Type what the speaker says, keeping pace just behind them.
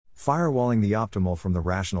Firewalling the Optimal from the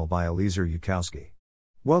Rational by Eliezer Yudkowsky.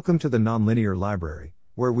 Welcome to the Nonlinear Library,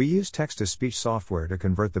 where we use text-to-speech software to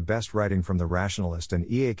convert the best writing from the Rationalist and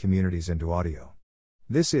EA communities into audio.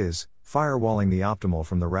 This is Firewalling the Optimal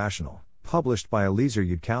from the Rational, published by Eliezer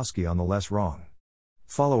Yudkowsky on the LessWrong.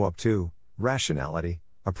 Follow-up to Rationality,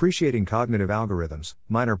 Appreciating Cognitive Algorithms,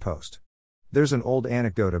 minor post. There's an old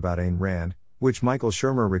anecdote about Ayn Rand, which Michael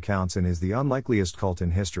Shermer recounts in his The Unlikeliest Cult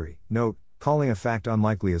in History. Note, calling a fact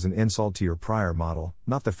unlikely is an insult to your prior model,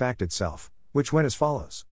 not the fact itself, which went as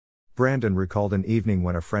follows. Branden recalled an evening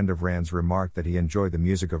when a friend of Rand's remarked that he enjoyed the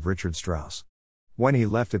music of Richard Strauss. When he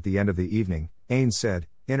left at the end of the evening, Ayn said,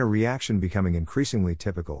 in a reaction becoming increasingly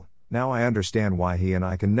typical, "Now I understand why he and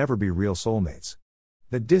I can never be real soulmates.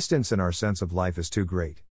 The distance in our sense of life is too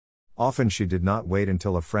great." Often she did not wait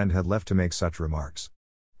until a friend had left to make such remarks.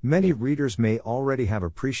 Many readers may already have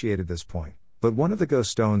appreciated this point, but one of the go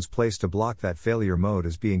stones placed to block that failure mode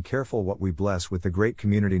is being careful what we bless with the great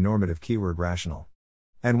community-normative-keyword rational.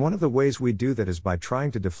 And one of the ways we do that is by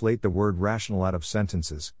trying to deflate the word rational out of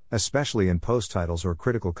sentences, especially in post titles or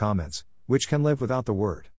critical comments, which can live without the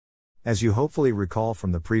word. As you hopefully recall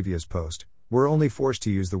from the previous post, we're only forced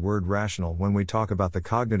to use the word rational when we talk about the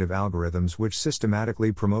cognitive algorithms which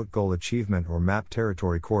systematically promote goal achievement or map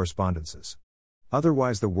territory correspondences.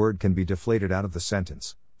 Otherwise the word can be deflated out of the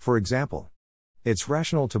sentence. For example, it's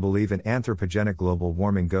rational to believe an anthropogenic global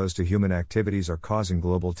warming goes to human activities are causing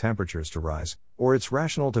global temperatures to rise, or it's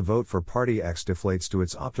rational to vote for Party X deflates to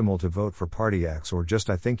it's optimal to vote for Party X, or just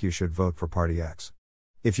I think you should vote for Party X.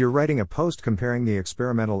 If you're writing a post comparing the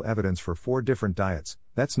experimental evidence for 4 different diets,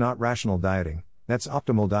 that's not rational dieting, that's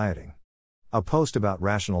optimal dieting. A post about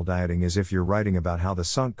rational dieting is if you're writing about how the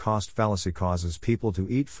sunk cost fallacy causes people to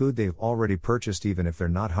eat food they've already purchased even if they're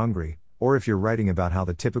not hungry, or if you're writing about how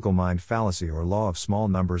the typical mind fallacy or law of small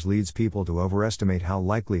numbers leads people to overestimate how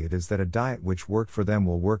likely it is that a diet which worked for them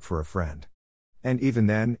will work for a friend. And even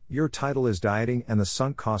then, your title is Dieting and the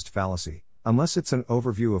Sunk Cost Fallacy, unless it's an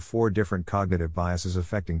overview of 4 different cognitive biases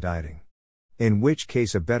affecting dieting. In which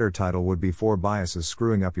case a better title would be 4 biases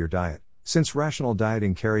screwing up your diet, since rational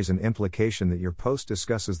dieting carries an implication that your post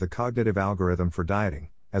discusses the cognitive algorithm for dieting,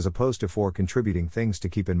 as opposed to 4 contributing things to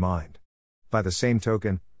keep in mind. By the same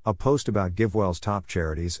token, a post about Givewell's top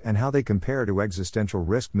charities and how they compare to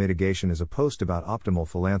existential-risk mitigation is a post about optimal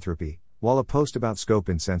philanthropy, while a post about scope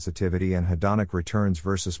insensitivity and hedonic returns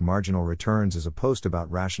versus marginal returns is a post about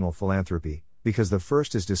rational philanthropy, because the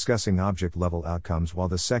first is discussing object-level outcomes while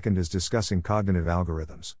the second is discussing cognitive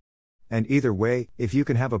algorithms. And either way, if you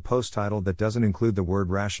can have a post title that doesn't include the word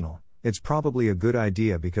rational, it's probably a good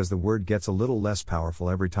idea because the word gets a little less powerful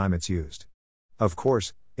every time it's used. Of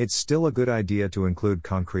course, it's still a good idea to include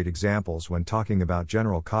concrete examples when talking about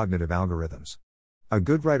general cognitive algorithms. A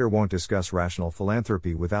good writer won't discuss rational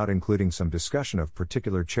philanthropy without including some discussion of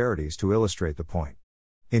particular charities to illustrate the point.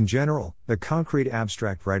 In general, the concrete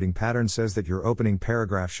abstract writing pattern says that your opening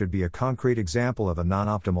paragraph should be a concrete example of a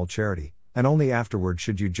non-optimal charity, and only afterward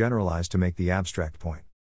should you generalize to make the abstract point.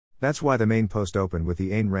 That's why the main post opened with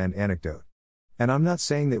the Ayn Rand anecdote. And I'm not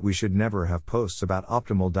saying that we should never have posts about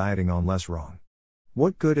optimal dieting on LessWrong.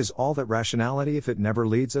 What good is all that rationality if it never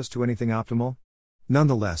leads us to anything optimal?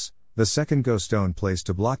 Nonetheless, the second go stone placed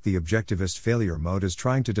to block the objectivist failure mode is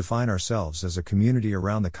trying to define ourselves as a community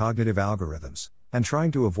around the cognitive algorithms, and trying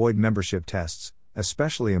to avoid membership tests,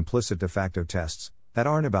 especially implicit de facto tests, that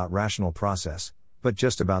aren't about rational process, but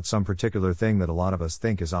just about some particular thing that a lot of us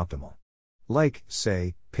think is optimal. Like,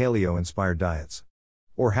 say, paleo-inspired diets.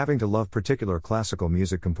 Or having to love particular classical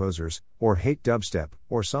music composers, or hate dubstep,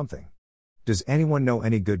 or something. Does anyone know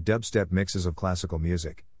any good dubstep mixes of classical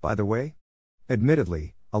music, by the way?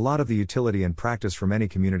 Admittedly, a lot of the utility and practice from any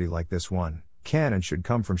community like this one can and should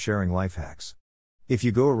come from sharing life hacks. If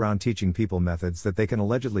you go around teaching people methods that they can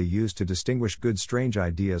allegedly use to distinguish good strange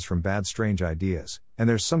ideas from bad strange ideas, and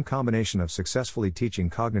there's some combination of successfully teaching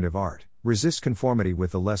cognitive art, resist conformity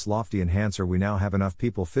with the less lofty enhancer we now have enough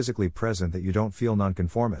people physically present that you don't feel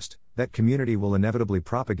nonconformist, that community will inevitably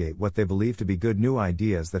propagate what they believe to be good new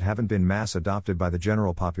ideas that haven't been mass adopted by the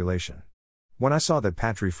general population. When I saw that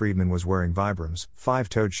Patrick Friedman was wearing Vibrams,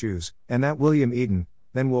 5-toed shoes, and that William Eden,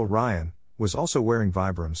 then Will Ryan, was also wearing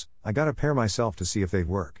Vibrams, I got a pair myself to see if they'd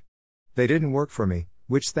work. They didn't work for me,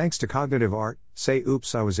 which thanks to cognitive art,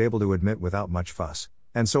 I was able to admit without much fuss,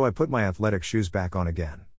 and so I put my athletic shoes back on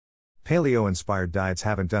again. Paleo-inspired diets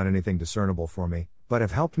haven't done anything discernible for me, but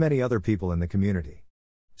have helped many other people in the community.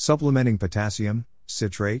 Supplementing potassium,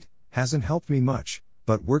 citrate, hasn't helped me much,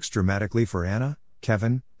 but works dramatically for Anna,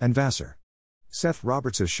 Kevin, and Vassar. Seth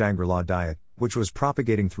Roberts' Shangri-La diet, which was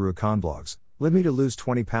propagating through econ blogs, led me to lose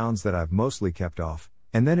 20 pounds that I've mostly kept off,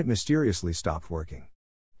 And then it mysteriously stopped working.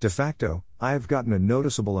 De facto, I have gotten a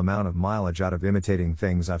noticeable amount of mileage out of imitating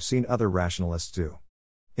things I've seen other rationalists do.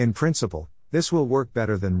 In principle, this will work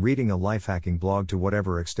better than reading a life-hacking blog to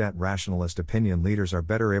whatever extent rationalist opinion leaders are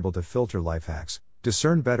better able to filter life hacks,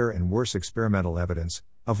 discern better and worse experimental evidence,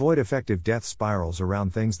 avoid effective death spirals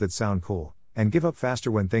around things that sound cool, and give up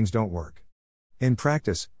faster when things don't work. In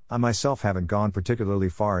practice, I myself haven't gone particularly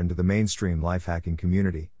far into the mainstream life-hacking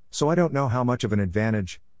community, so I don't know how much of an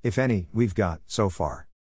advantage, if any, we've got so far.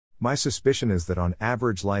 My suspicion is that on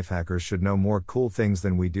average life hackers should know more cool things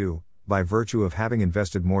than we do, by virtue of having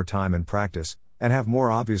invested more time and practice, and have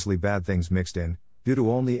more obviously bad things mixed in, due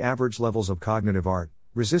to only average levels of cognitive art,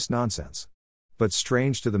 resist nonsense. But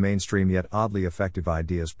strange to the mainstream yet oddly effective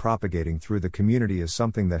ideas propagating through the community is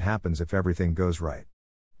something that happens if everything goes right.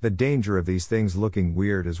 The danger of these things looking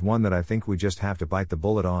weird is one that I think we just have to bite the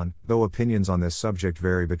bullet on, though opinions on this subject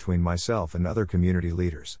vary between myself and other community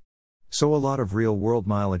leaders. So a lot of real-world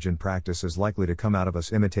mileage in practice is likely to come out of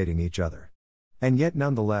us imitating each other. And yet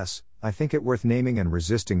nonetheless, I think it worth naming and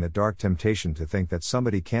resisting the dark temptation to think that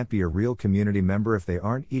somebody can't be a real community member if they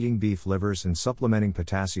aren't eating beef livers and supplementing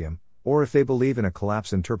potassium, or if they believe in a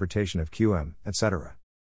collapse interpretation of QM, etc.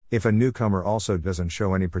 If a newcomer also doesn't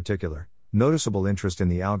show any particular, noticeable interest in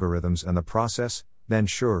the algorithms and the process, then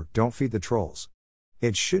sure, don't feed the trolls.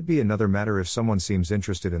 It should be another matter if someone seems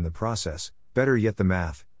interested in the process, better yet the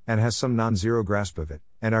math, and has some non-zero grasp of it,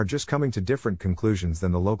 and are just coming to different conclusions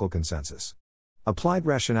than the local consensus. Applied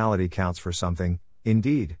rationality counts for something,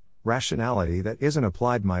 indeed, rationality that isn't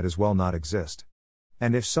applied might as well not exist.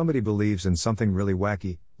 And if somebody believes in something really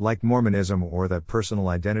wacky, like Mormonism or that personal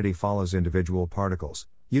identity follows individual particles,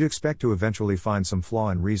 you'd expect to eventually find some flaw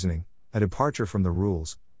in reasoning, a departure from the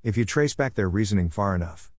rules, if you trace back their reasoning far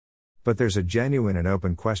enough. But there's a genuine and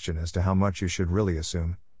open question as to how much you should really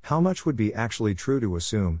assume, how much would be actually true to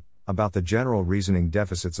assume, about the general reasoning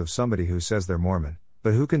deficits of somebody who says they're Mormon,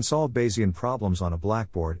 but who can solve Bayesian problems on a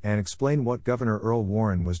blackboard and explain what Governor Earl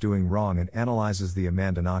Warren was doing wrong and analyzes the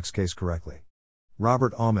Amanda Knox case correctly.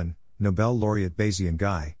 Robert Aumann, Nobel laureate Bayesian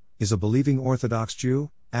guy, is a believing Orthodox Jew,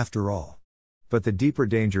 after all. But the deeper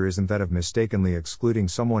danger isn't that of mistakenly excluding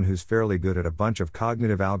someone who's fairly good at a bunch of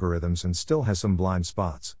cognitive algorithms and still has some blind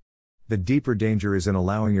spots. The deeper danger is in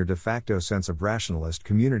allowing your de facto sense of rationalist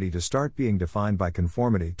community to start being defined by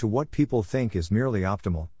conformity to what people think is merely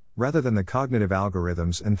optimal, rather than the cognitive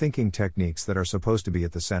algorithms and thinking techniques that are supposed to be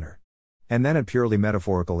at the center. And then a purely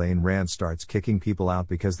metaphorical Ayn Rand starts kicking people out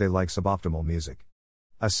because they like suboptimal music.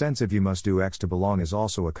 A sense of you must do X to belong is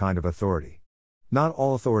also a kind of authority. Not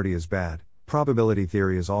all authority is bad, probability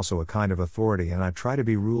theory is also a kind of authority and I try to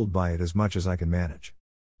be ruled by it as much as I can manage.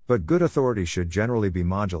 But good authority should generally be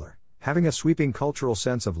modular. Having a sweeping cultural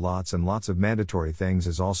sense of lots and lots of mandatory things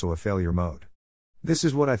is also a failure mode. This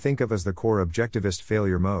is what I think of as the core objectivist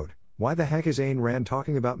failure mode. Why the heck is Ayn Rand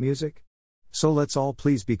talking about music? So let's all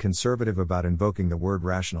please be conservative about invoking the word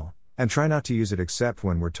rational, and try not to use it except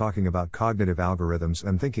when we're talking about cognitive algorithms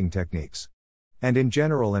and thinking techniques. And in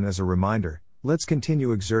general and as a reminder, let's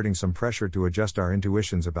continue exerting some pressure to adjust our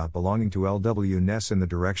intuitions about belonging to LW-ness in the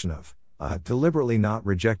direction of deliberately not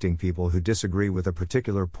rejecting people who disagree with a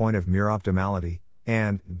particular point of mere optimality,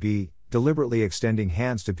 and b. deliberately extending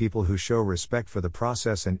hands to people who show respect for the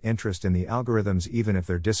process and interest in the algorithms even if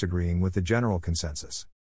they're disagreeing with the general consensus.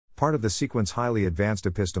 Part of the sequence Highly Advanced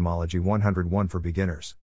Epistemology 101 for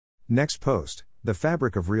Beginners. Next post, The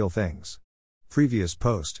Fabric of Real Things. Previous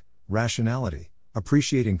post, Rationality,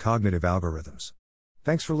 Appreciating Cognitive Algorithms.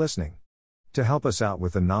 Thanks for listening. To help us out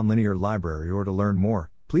with the Nonlinear Library or to learn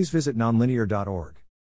more, please visit nonlinear.org.